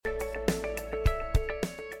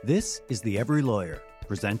This is The Every Lawyer,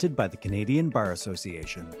 presented by the Canadian Bar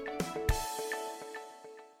Association.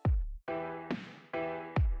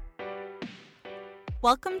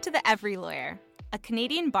 Welcome to The Every Lawyer, a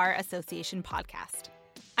Canadian Bar Association podcast.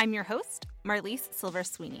 I'm your host, Marlise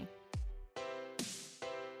Silver-Sweeney.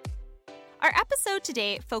 Our episode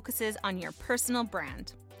today focuses on your personal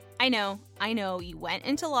brand. I know, you went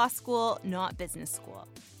into law school, not business school.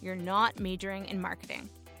 You're not majoring in marketing.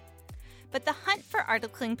 But the hunt for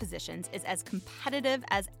articling positions is as competitive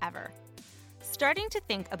as ever. Starting to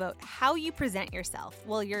think about how you present yourself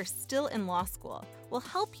while you're still in law school will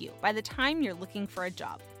help you by the time you're looking for a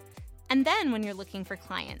job, and then when you're looking for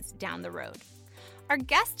clients down the road. Our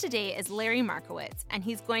guest today is Larry Markowitz, and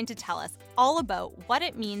he's going to tell us all about what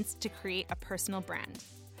it means to create a personal brand,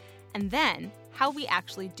 and then how we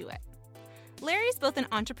actually do it. Larry's both an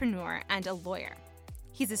entrepreneur and a lawyer.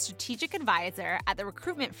 He's a strategic advisor at the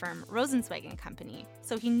recruitment firm Rosenzweig & Company,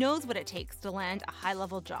 so he knows what it takes to land a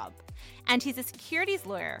high-level job. And he's a securities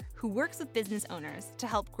lawyer who works with business owners to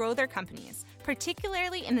help grow their companies,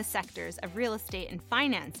 particularly in the sectors of real estate and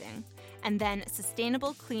financing, and then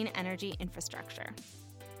sustainable clean energy infrastructure.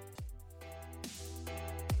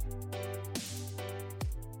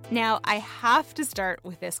 Now, I have to start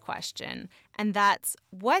with this question, and that's,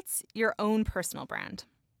 what's your own personal brand?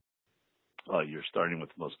 Well, you're starting with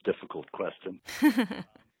the most difficult question.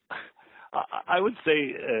 I would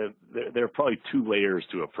say there are probably two layers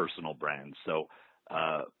to a personal brand. So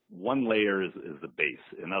one layer is the base.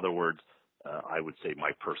 In other words, I would say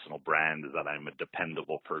my personal brand is that I'm a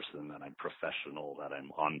dependable person, that I'm professional, that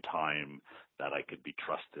I'm on time, that I could be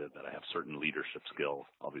trusted, that I have certain leadership skills.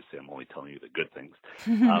 Obviously, I'm only telling you the good things.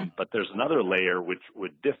 But there's another layer which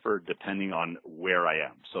would differ depending on where I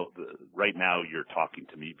am. So right now you're talking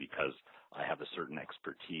to me because I have a certain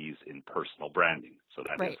expertise in personal branding. So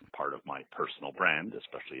that is part of my personal brand,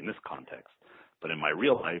 especially in this context. But in my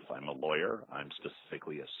real life, I'm a lawyer. I'm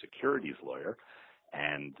specifically a securities lawyer.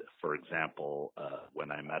 And for example, when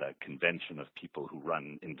I'm at a convention of people who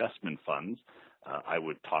run investment funds, I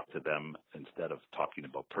would talk to them, instead of talking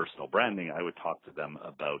about personal branding, I would talk to them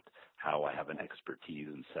about how I have an expertise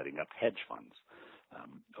in setting up hedge funds.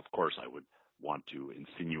 Of course, I would want to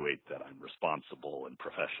insinuate that I'm responsible and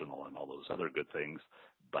professional and all those other good things,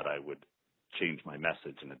 but I would change my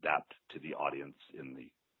message and adapt to the audience in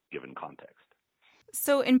the given context.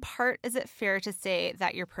 So in part, is it fair to say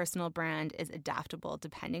that your personal brand is adaptable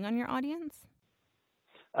depending on your audience?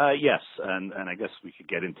 Yes, and I guess we could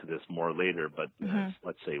get into this more later, but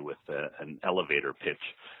let's say with an elevator pitch,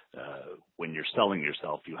 when you're selling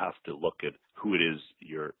yourself, you have to look at who it is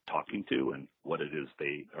you're talking to and what it is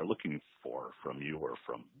they are looking for from you or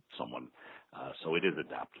from someone. So it is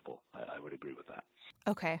adaptable. I would agree with that.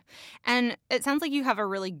 Okay. And it sounds like you have a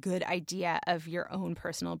really good idea of your own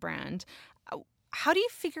personal brand. How do you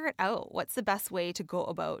figure it out? What's the best way to go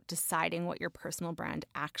about deciding what your personal brand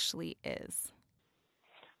actually is?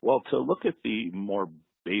 Well, to look at the more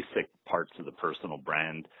basic parts of the personal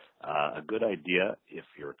brand, a good idea, if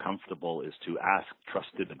you're comfortable, is to ask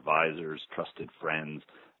trusted advisors, trusted friends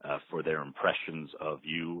for their impressions of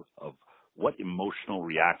you, of what emotional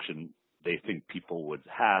reaction they think people would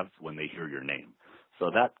have when they hear your name. So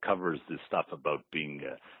that covers the stuff about being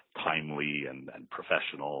timely and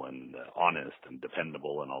professional and honest and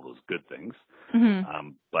dependable and all those good things.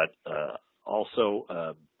 But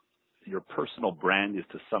also, your personal brand is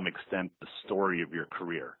to some extent the story of your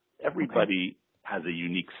career. Everybody has a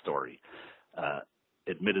unique story.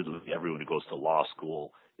 Admittedly, everyone who goes to law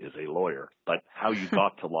school is a lawyer, but how you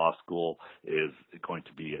got to law school is going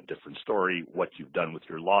to be a different story. What you've done with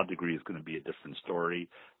your law degree is going to be a different story.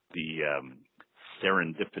 The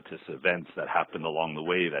serendipitous events that happened along the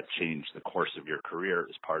way that changed the course of your career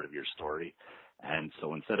is part of your story. And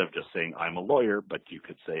so instead of just saying, I'm a lawyer, but you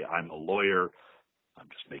could say, I'm a lawyer, I'm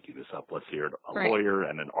just making this up, let's hear it, lawyer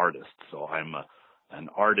and an artist. So I'm an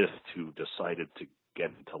artist who decided to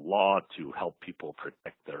get into law to help people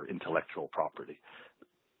protect their intellectual property.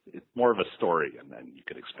 It's more of a story, and then you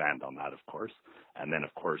could expand on that, of course. And then,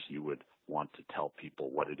 of course, you would want to tell people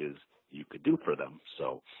what it is you could do for them.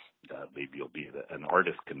 So maybe you'll be at an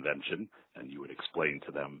artist convention, and you would explain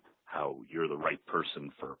to them how you're the right person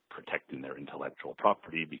for protecting their intellectual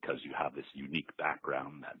property because you have this unique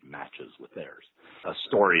background that matches with theirs. A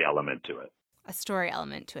story element to it. A story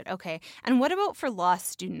element to it. Okay. And what about for law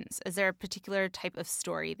students? Is there a particular type of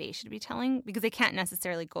story they should be telling? Because they can't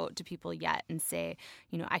necessarily go out to people yet and say,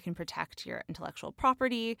 I can protect your intellectual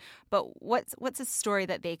property. But what's a story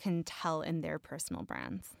that they can tell in their personal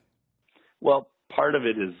brands? Well, part of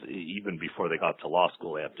it is even before they got to law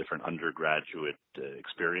school, they have different undergraduate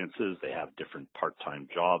experiences. They have different part-time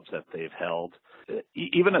jobs that they've held.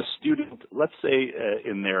 Even a student, let's say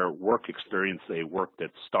in their work experience, they worked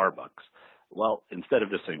at Starbucks. Well, instead of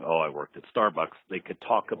just saying, oh, I worked at Starbucks, they could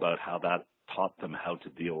talk about how that taught them how to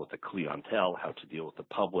deal with the clientele, how to deal with the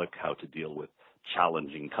public, how to deal with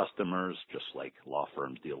challenging customers, just like law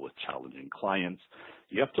firms deal with challenging clients.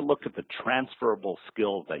 You have to look at the transferable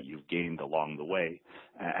skills that you've gained along the way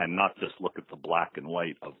and not just look at the black and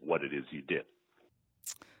white of what it is you did.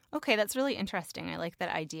 Okay, that's really interesting. I like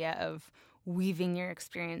that idea of weaving your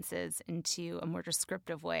experiences into a more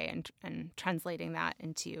descriptive way and translating that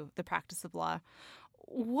into the practice of law.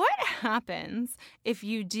 What happens if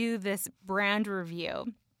you do this brand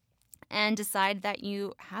review and decide that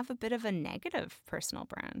you have a bit of a negative personal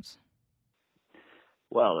brand?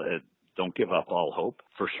 Well, don't give up all hope.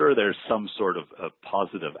 For sure, there's some sort of a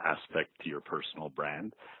positive aspect to your personal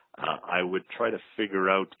brand. I would try to figure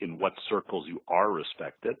out in what circles you are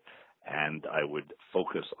respected, and I would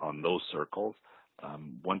focus on those circles.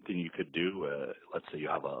 One thing you could do, let's say you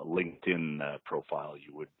have a LinkedIn profile,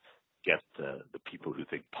 you would get the people who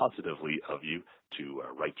think positively of you to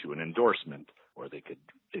write you an endorsement, or they could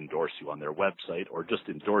endorse you on their website, or just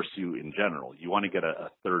endorse you in general. You want to get a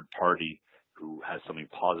third party who has something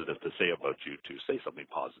positive to say about you to say something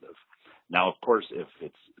positive. Now, of course, if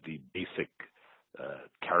it's the basic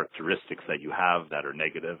characteristics that you have that are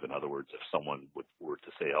negative, in other words, if someone were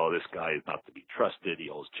to say, oh, this guy is not to be trusted, he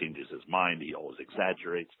always changes his mind, he always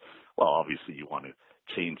exaggerates, well, obviously you want to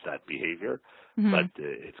change that behavior, but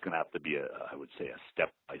it's going to have to be I would say, a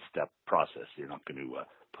step-by-step process. You're not going to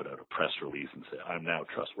put out a press release and say, I'm now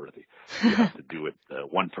trustworthy. You have to do it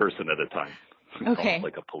one person at a time. Okay. Almost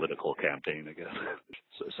like a political campaign, I guess.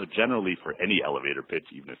 So generally for any elevator pitch,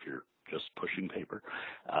 even if you're just pushing paper,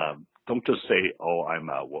 don't just say, oh, I'm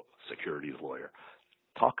a securities lawyer.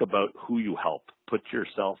 Talk about who you help. Put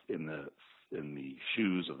yourself in the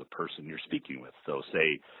shoes of the person you're speaking with. So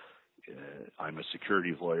say, I'm a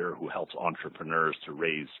securities lawyer who helps entrepreneurs to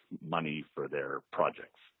raise money for their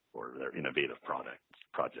projects or their innovative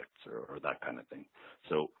projects or that kind of thing.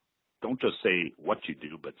 So don't just say what you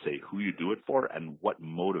do, but say who you do it for and what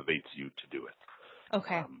motivates you to do it.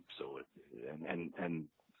 Okay. And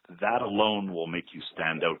that alone will make you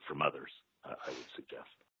stand out from others, I would suggest.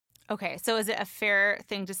 Okay. So is it a fair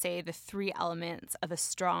thing to say the three elements of a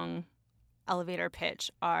strong elevator pitch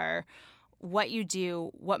are what you do,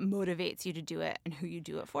 what motivates you to do it, and who you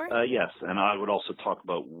do it for? Yes. And I would also talk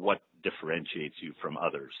about what differentiates you from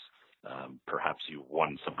others. Perhaps you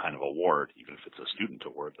won some kind of award, even if it's a student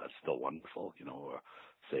award, that's still wonderful.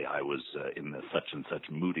 Say I was in the such and such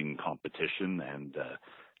mooting competition and,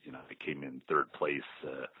 I came in third place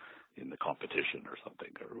in the competition or something,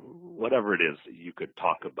 or whatever it is. You could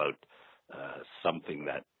talk about something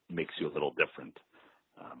that makes you a little different.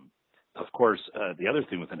 Of course, the other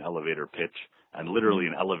thing with an elevator pitch, and literally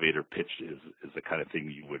an elevator pitch is the kind of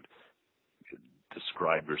thing you would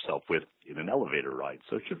describe yourself with in an elevator ride.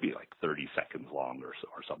 So it should be like 30 seconds long or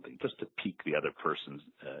something, just to pique the other person's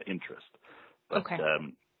interest. But, okay.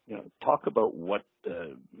 Talk about what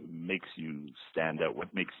makes you stand out,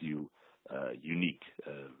 what makes you unique,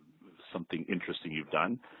 something interesting you've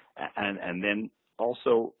done. And then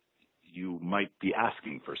also you might be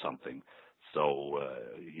asking for something. So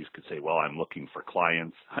you could say, well, I'm looking for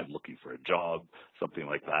clients, I'm looking for a job, something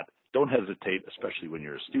like that. Don't hesitate, especially when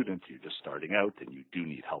you're a student, you're just starting out and you do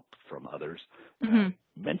need help from others.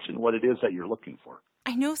 Mention what it is that you're looking for.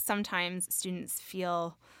 I know sometimes students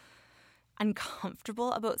feel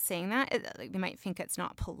uncomfortable about saying that. They might think it's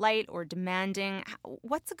not polite or demanding.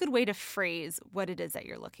 What's a good way to phrase what it is that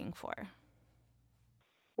you're looking for?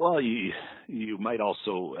 Well, you might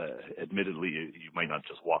also, admittedly, you might not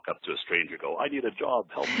just walk up to a stranger and go, I need a job,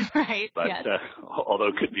 help me. Right, But yes. Although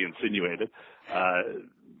it could be insinuated,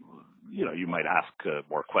 you might ask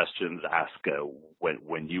more questions, ask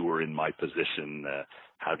when you were in my position,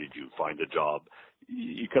 how did you find a job?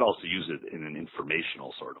 You could also use it in an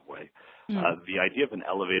informational sort of way. The idea of an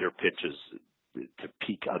elevator pitch is to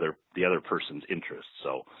pique the other person's interest.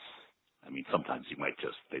 So, sometimes they might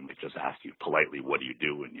just ask you politely, what do you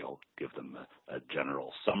do? And you'll give them a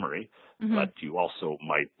general summary. But you also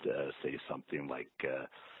might say something like,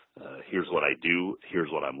 here's what I do,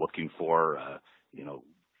 here's what I'm looking for.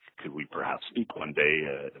 Could we perhaps speak one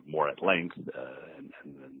day more at length, and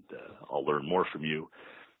I'll learn more from you.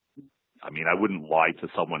 I mean, I wouldn't lie to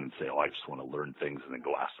someone and say, oh, I just want to learn things and then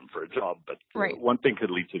go ask them for a job. But Right. one thing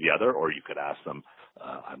could lead to the other, or you could ask them,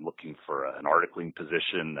 I'm looking for an articling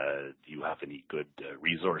position. Do you have any good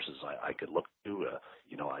resources I could look to?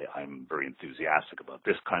 I'm very enthusiastic about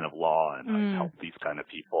this kind of law, and I help these kind of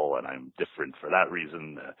people, and I'm different for that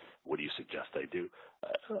reason. What do you suggest I do?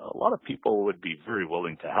 A lot of people would be very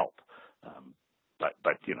willing to help.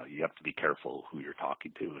 But you have to be careful who you're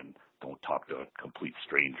talking to, and don't talk to a complete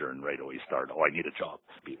stranger and right away start, oh, I need a job.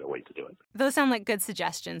 Be the way to do it. Those sound like good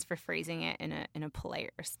suggestions for phrasing it in a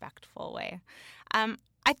polite, respectful way.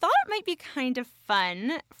 I thought it might be kind of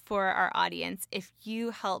fun for our audience if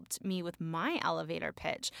you helped me with my elevator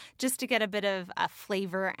pitch, just to get a bit of a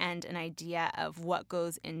flavor and an idea of what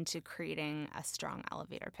goes into creating a strong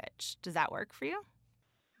elevator pitch. Does that work for you?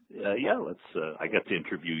 Yeah, let's. I get to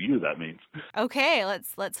interview you. That means. Okay,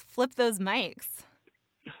 let's flip those mics.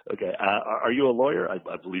 Okay, are you a lawyer?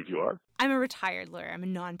 I believe you are. I'm a retired lawyer. I'm a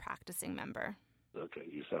non-practicing member. Okay,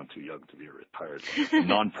 you sound too young to be a retired lawyer.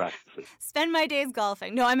 Non-practicing. Spend my days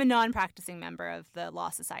golfing. No, I'm a non-practicing member of the Law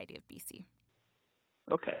Society of BC.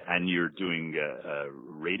 Okay, and you're doing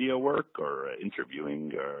radio work or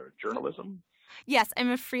interviewing or journalism? Yes, I'm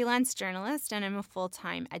a freelance journalist and I'm a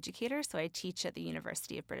full-time educator. So I teach at the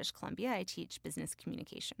University of British Columbia. I teach business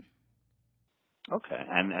communication. Okay,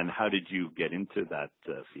 and how did you get into that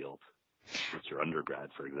field? What's your undergrad,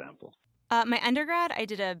 for example? My undergrad, I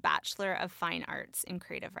did a Bachelor of Fine Arts in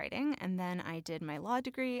Creative Writing, and then I did my law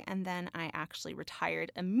degree, and then I actually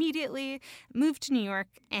retired immediately, moved to New York,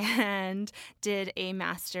 and did a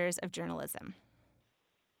Master's of Journalism.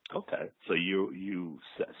 Okay, so you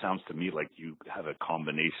sounds to me like you have a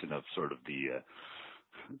combination of sort of the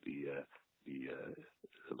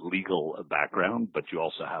legal background, but you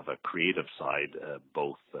also have a creative side,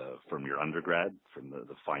 both from your undergrad, from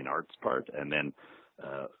the fine arts part, and then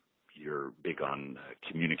you're big on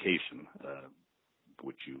communication,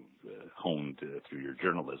 which you've honed through your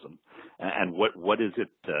journalism. And what is it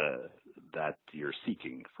that you're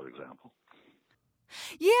seeking, for example?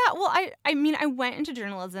 Yeah, well, I mean, I went into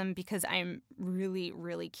journalism because I'm really,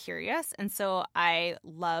 really curious. And so I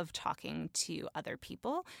love talking to other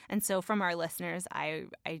people. And so from our listeners, I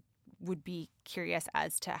would be curious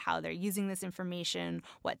as to how they're using this information,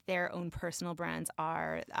 what their own personal brands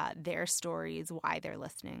are, their stories, why they're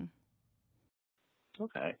listening.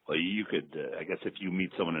 Okay. Well, you could, I guess if you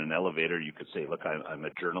meet someone in an elevator, you could say, look, I'm a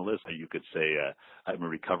journalist. Or you could say, I'm a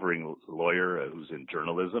recovering lawyer who's in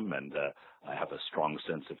journalism, and I have a strong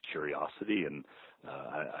sense of curiosity, and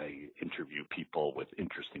I interview people with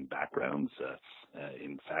interesting backgrounds.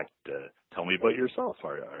 In fact, tell me about yourself.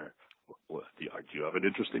 Do you have an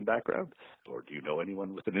interesting background? Or do you know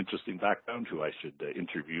anyone with an interesting background who I should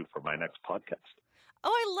interview for my next podcast? Oh,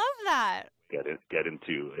 I love that. Get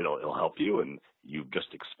into it'll help you, and you just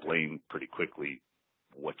explain pretty quickly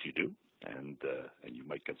what you do, and you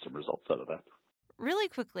might get some results out of that. Really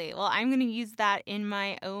quickly. Well, I'm going to use that in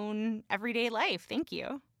my own everyday life. Thank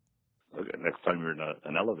you. Okay, next time you're in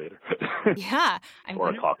an elevator. Yeah. Or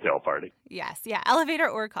a cocktail party. Yes, yeah, elevator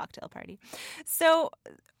or cocktail party. So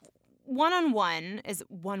one-on-one is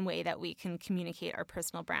one way that we can communicate our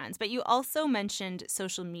personal brands, but you also mentioned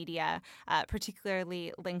social media,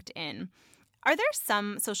 particularly LinkedIn. Are there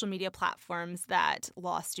some social media platforms that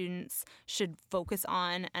law students should focus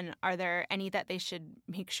on, and are there any that they should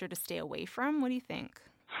make sure to stay away from? What do you think?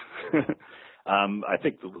 I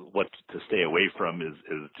think what to stay away from is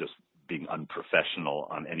just being unprofessional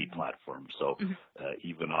on any platform. So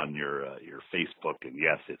even on your Facebook, and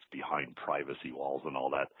yes, it's behind privacy walls and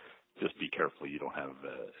all that, just be careful you don't have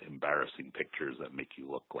embarrassing pictures that make you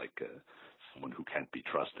look like someone who can't be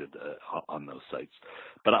trusted on those sites.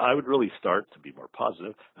 But I would really start, to be more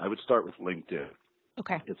positive, I would start with LinkedIn.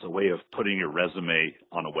 Okay. It's a way of putting your resume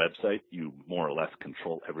on a website. You more or less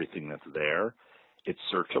control everything that's there. It's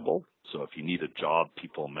searchable, so if you need a job,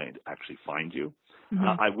 people may actually find you.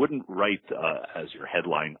 I wouldn't write as your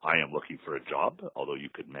headline, I am looking for a job, although you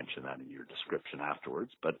could mention that in your description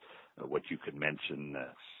afterwards. But what you could mention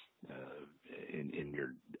in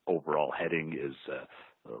your overall heading is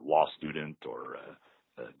law student or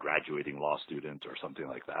graduating law student or something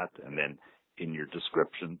like that. And then in your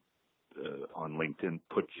description on LinkedIn,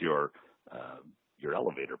 put your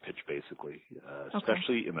elevator pitch, basically,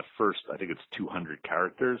 especially in the first, I think it's 200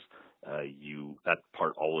 characters. That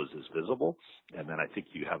part always is visible. And then I think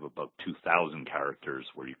you have about 2,000 characters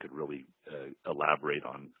where you could really elaborate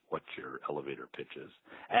on what your elevator pitch is.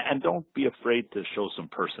 And don't be afraid to show some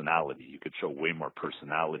personality. You could show way more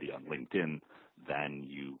personality on LinkedIn than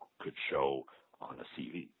you could show on a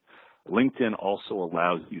CV. LinkedIn also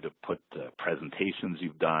allows you to put presentations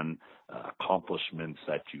you've done, accomplishments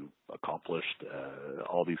that you've accomplished,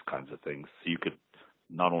 all these kinds of things. So you could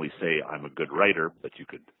not only say, I'm a good writer, but you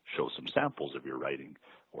could show some samples of your writing,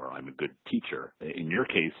 or I'm a good teacher. In your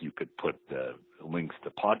case, you could put links to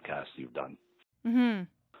podcasts you've done. Mm-hmm.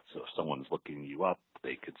 So if someone's looking you up,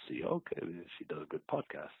 they could see, okay, she does a good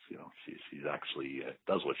podcast. You know, she's actually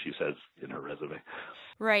does what she says in her resume.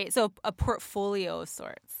 Right. So a portfolio of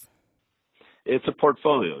sorts. It's a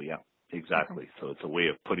portfolio, yeah, exactly. Okay. So it's a way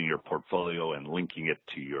of putting your portfolio and linking it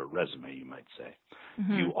to your resume, you might say.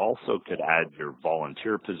 Mm-hmm. You also could add your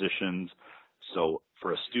volunteer positions. So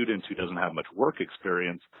for a student who doesn't have much work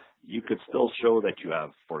experience, you could still show that you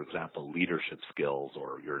have, for example, leadership skills,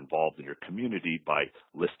 or you're involved in your community by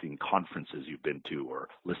listing conferences you've been to, or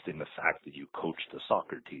listing the fact that you coached a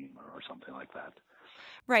soccer team or something like that.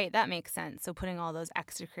 Right. That makes sense. So putting all those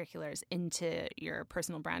extracurriculars into your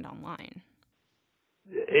personal brand online.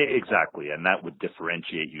 Exactly, and that would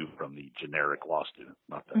differentiate you from the generic law student.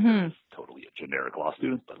 Not that there is totally a generic law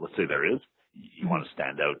student, but let's say there is. You want to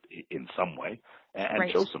stand out in some way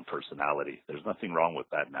and show some personality. There's nothing wrong with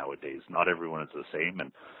that nowadays. Not everyone is the same,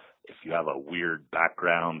 and if you have a weird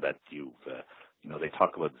background that you've, they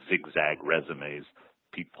talk about zigzag resumes.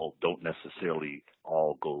 People don't necessarily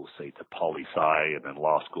all go, say, to poli-sci and then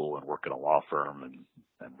law school and work in a law firm and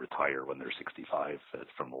retire when they're 65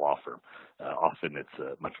 from the law firm. Often it's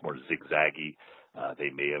much more zigzaggy. They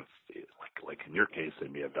may have, like in your case, they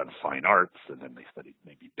may have done fine arts, and then they studied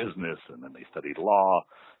maybe business, and then they studied law,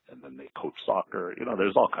 and then they coach soccer. You know,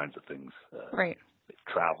 there's all kinds of things. Right. They've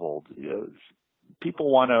traveled. People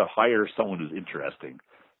want to hire someone who's interesting.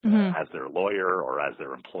 As their lawyer or as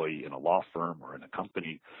their employee in a law firm or in a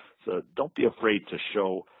company. So don't be afraid to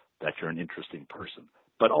show that you're an interesting person,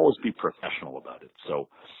 but always be professional about it. So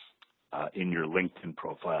in your LinkedIn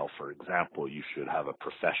profile, for example, you should have a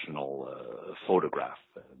professional photograph.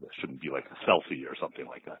 It shouldn't be like a selfie or something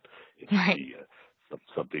like that. It should be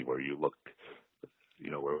something where you look,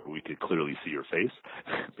 where we could clearly see your face,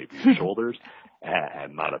 maybe your shoulders,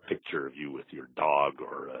 and not a picture of you with your dog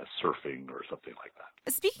or surfing or something like that.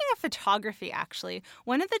 Speaking of photography, actually,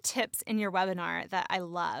 one of the tips in your webinar that I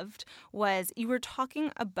loved was you were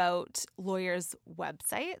talking about lawyers'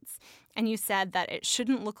 websites, and you said that it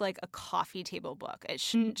shouldn't look like a coffee table book. It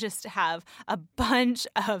shouldn't just have a bunch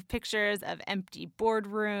of pictures of empty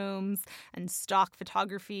boardrooms and stock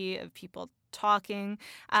photography of people talking.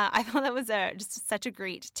 I thought that was just such a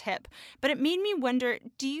great tip. But it made me wonder,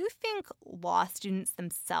 do you think law students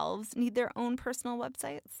themselves need their own personal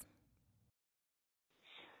websites?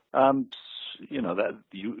 If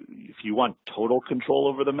you want total control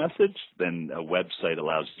over the message, then a website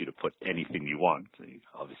allows you to put anything you want. So you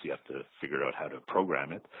obviously have to figure out how to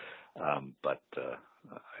program it. But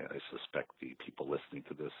I suspect the people listening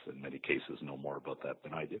to this in many cases know more about that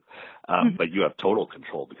than I do. But you have total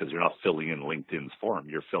control because you're not filling in LinkedIn's form.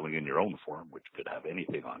 You're filling in your own form, which could have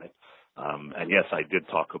anything on it. And yes, I did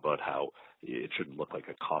talk about how it shouldn't look like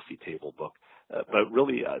a coffee table book. But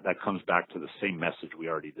really, that comes back to the same message we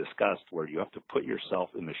already discussed, where you have to put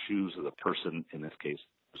yourself in the shoes of the person, in this case,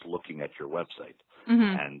 who's looking at your website.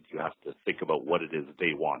 And you have to think about what it is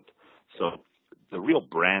they want. So the real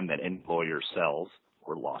brand that any lawyer sells,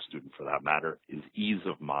 or law student for that matter, is ease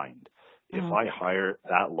of mind. If I hire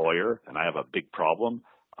that lawyer and I have a big problem,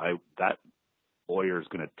 that lawyer is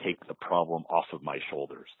going to take the problem off of my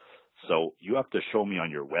shoulders. So you have to show me on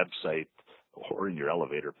your website or in your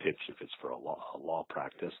elevator pitch, if it's for a law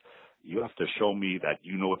practice, you have to show me that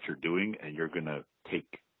you know what you're doing and you're going to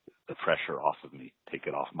take the pressure off of me, take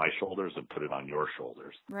it off my shoulders and put it on your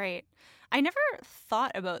shoulders. Right. I never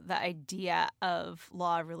thought about the idea of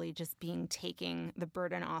law really just being taking the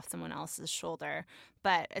burden off someone else's shoulder,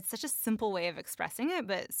 but it's such a simple way of expressing it,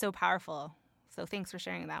 but so powerful. So thanks for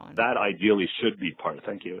sharing that one. That ideally should be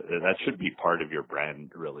thank you. That should be part of your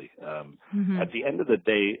brand, really. At the end of the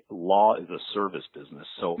day, law is a service business.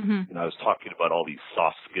 So, I was talking about all these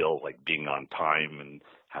soft skills like being on time and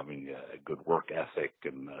having a good work ethic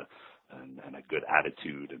and a good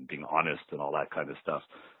attitude and being honest and all that kind of stuff.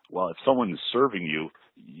 Well, if someone is serving you,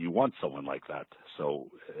 you want someone like that. So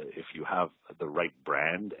if you have the right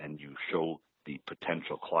brand and you show the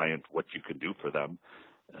potential client what you can do for them,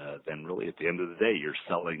 then really at the end of the day, you're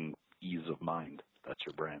selling ease of mind. That's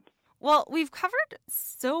your brand. Well, we've covered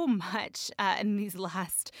so much in these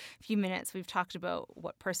last few minutes. We've talked about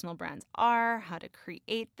what personal brands are, how to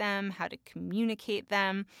create them, how to communicate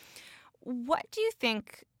them. What do you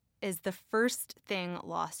think is the first thing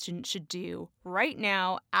law students should do right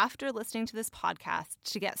now after listening to this podcast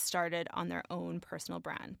to get started on their own personal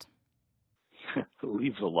brand?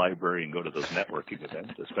 leave the library and go to those networking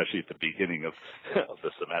events, especially at the beginning of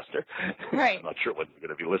the semester. Right. I'm not sure when you're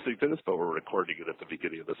going to be listening to this, but we're recording it at the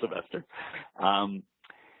beginning of the semester.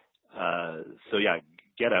 So yeah,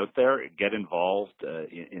 get out there, get involved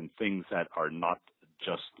in things that are not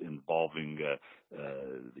just involving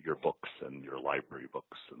your books and your library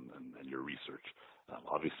books and your research.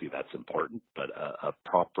 Obviously that's important, but a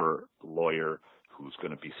proper lawyer who's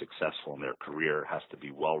going to be successful in their career has to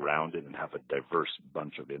be well-rounded and have a diverse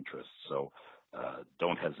bunch of interests. So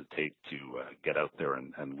don't hesitate to get out there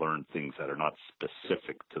and learn things that are not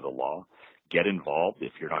specific to the law. Get involved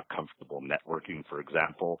if you're not comfortable networking, for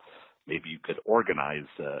example. Maybe you could organize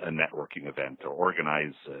a networking event or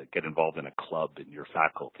get involved in a club in your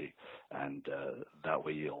faculty, and that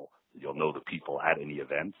way you'll know the people at any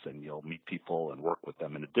events and you'll meet people and work with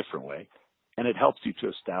them in a different way. And it helps you to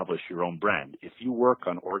establish your own brand. If you work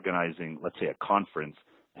on organizing, let's say, a conference,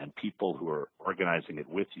 and people who are organizing it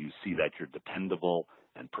with you see that you're dependable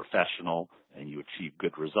and professional and you achieve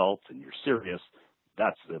good results and you're serious,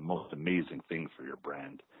 that's the most amazing thing for your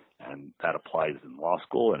brand. And that applies in law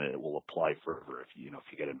school, and it will apply further if you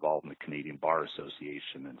get involved in the Canadian Bar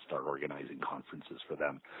Association and start organizing conferences for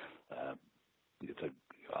them.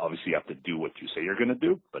 Obviously you have to do what you say you're going to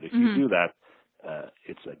do, but if you do that,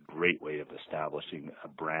 it's a great way of establishing a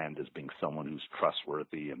brand as being someone who's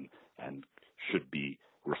trustworthy and should be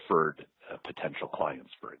referred potential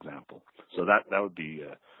clients, for example. So that would be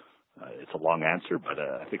it's a long answer, but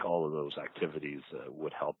I think all of those activities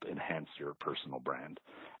would help enhance your personal brand.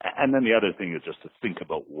 And then the other thing is just to think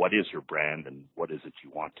about what is your brand and what is it you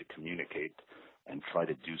want to communicate, and try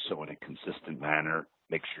to do so in a consistent manner.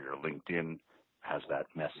 Make sure your LinkedIn has that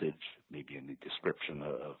message. Maybe in the description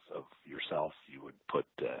of yourself, you would put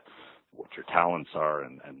what your talents are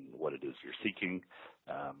and what it is you're seeking.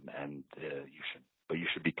 You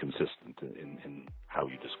should be consistent in how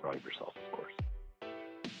you describe yourself, of course.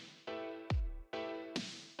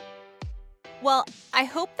 Well, I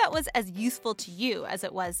hope that was as useful to you as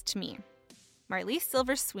it was to me. Marlise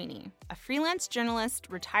Silver Sweeney, a freelance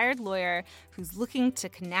journalist, retired lawyer who's looking to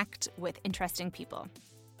connect with interesting people.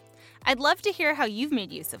 I'd love to hear how you've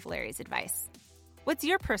made use of Larry's advice. What's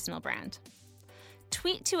your personal brand?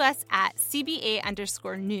 Tweet to us at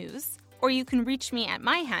CBA_news, or you can reach me at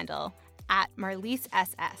my handle at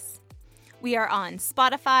MarliseSS. We are on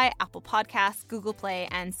Spotify, Apple Podcasts, Google Play,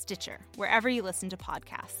 and Stitcher, wherever you listen to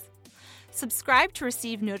podcasts. Subscribe to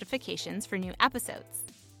receive notifications for new episodes.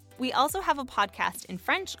 We also have a podcast in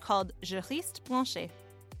French called Juriste Blanchet.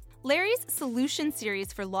 Larry's Solution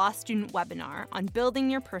Series for Law Student webinar on building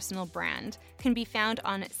your personal brand can be found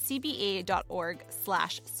on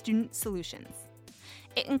cba.org/studentsolutions.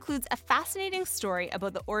 It includes a fascinating story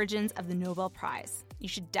about the origins of the Nobel Prize. You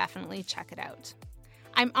should definitely check it out.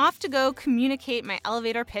 I'm off to go communicate my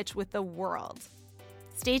elevator pitch with the world.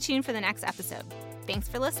 Stay tuned for the next episode. Thanks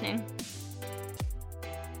for listening.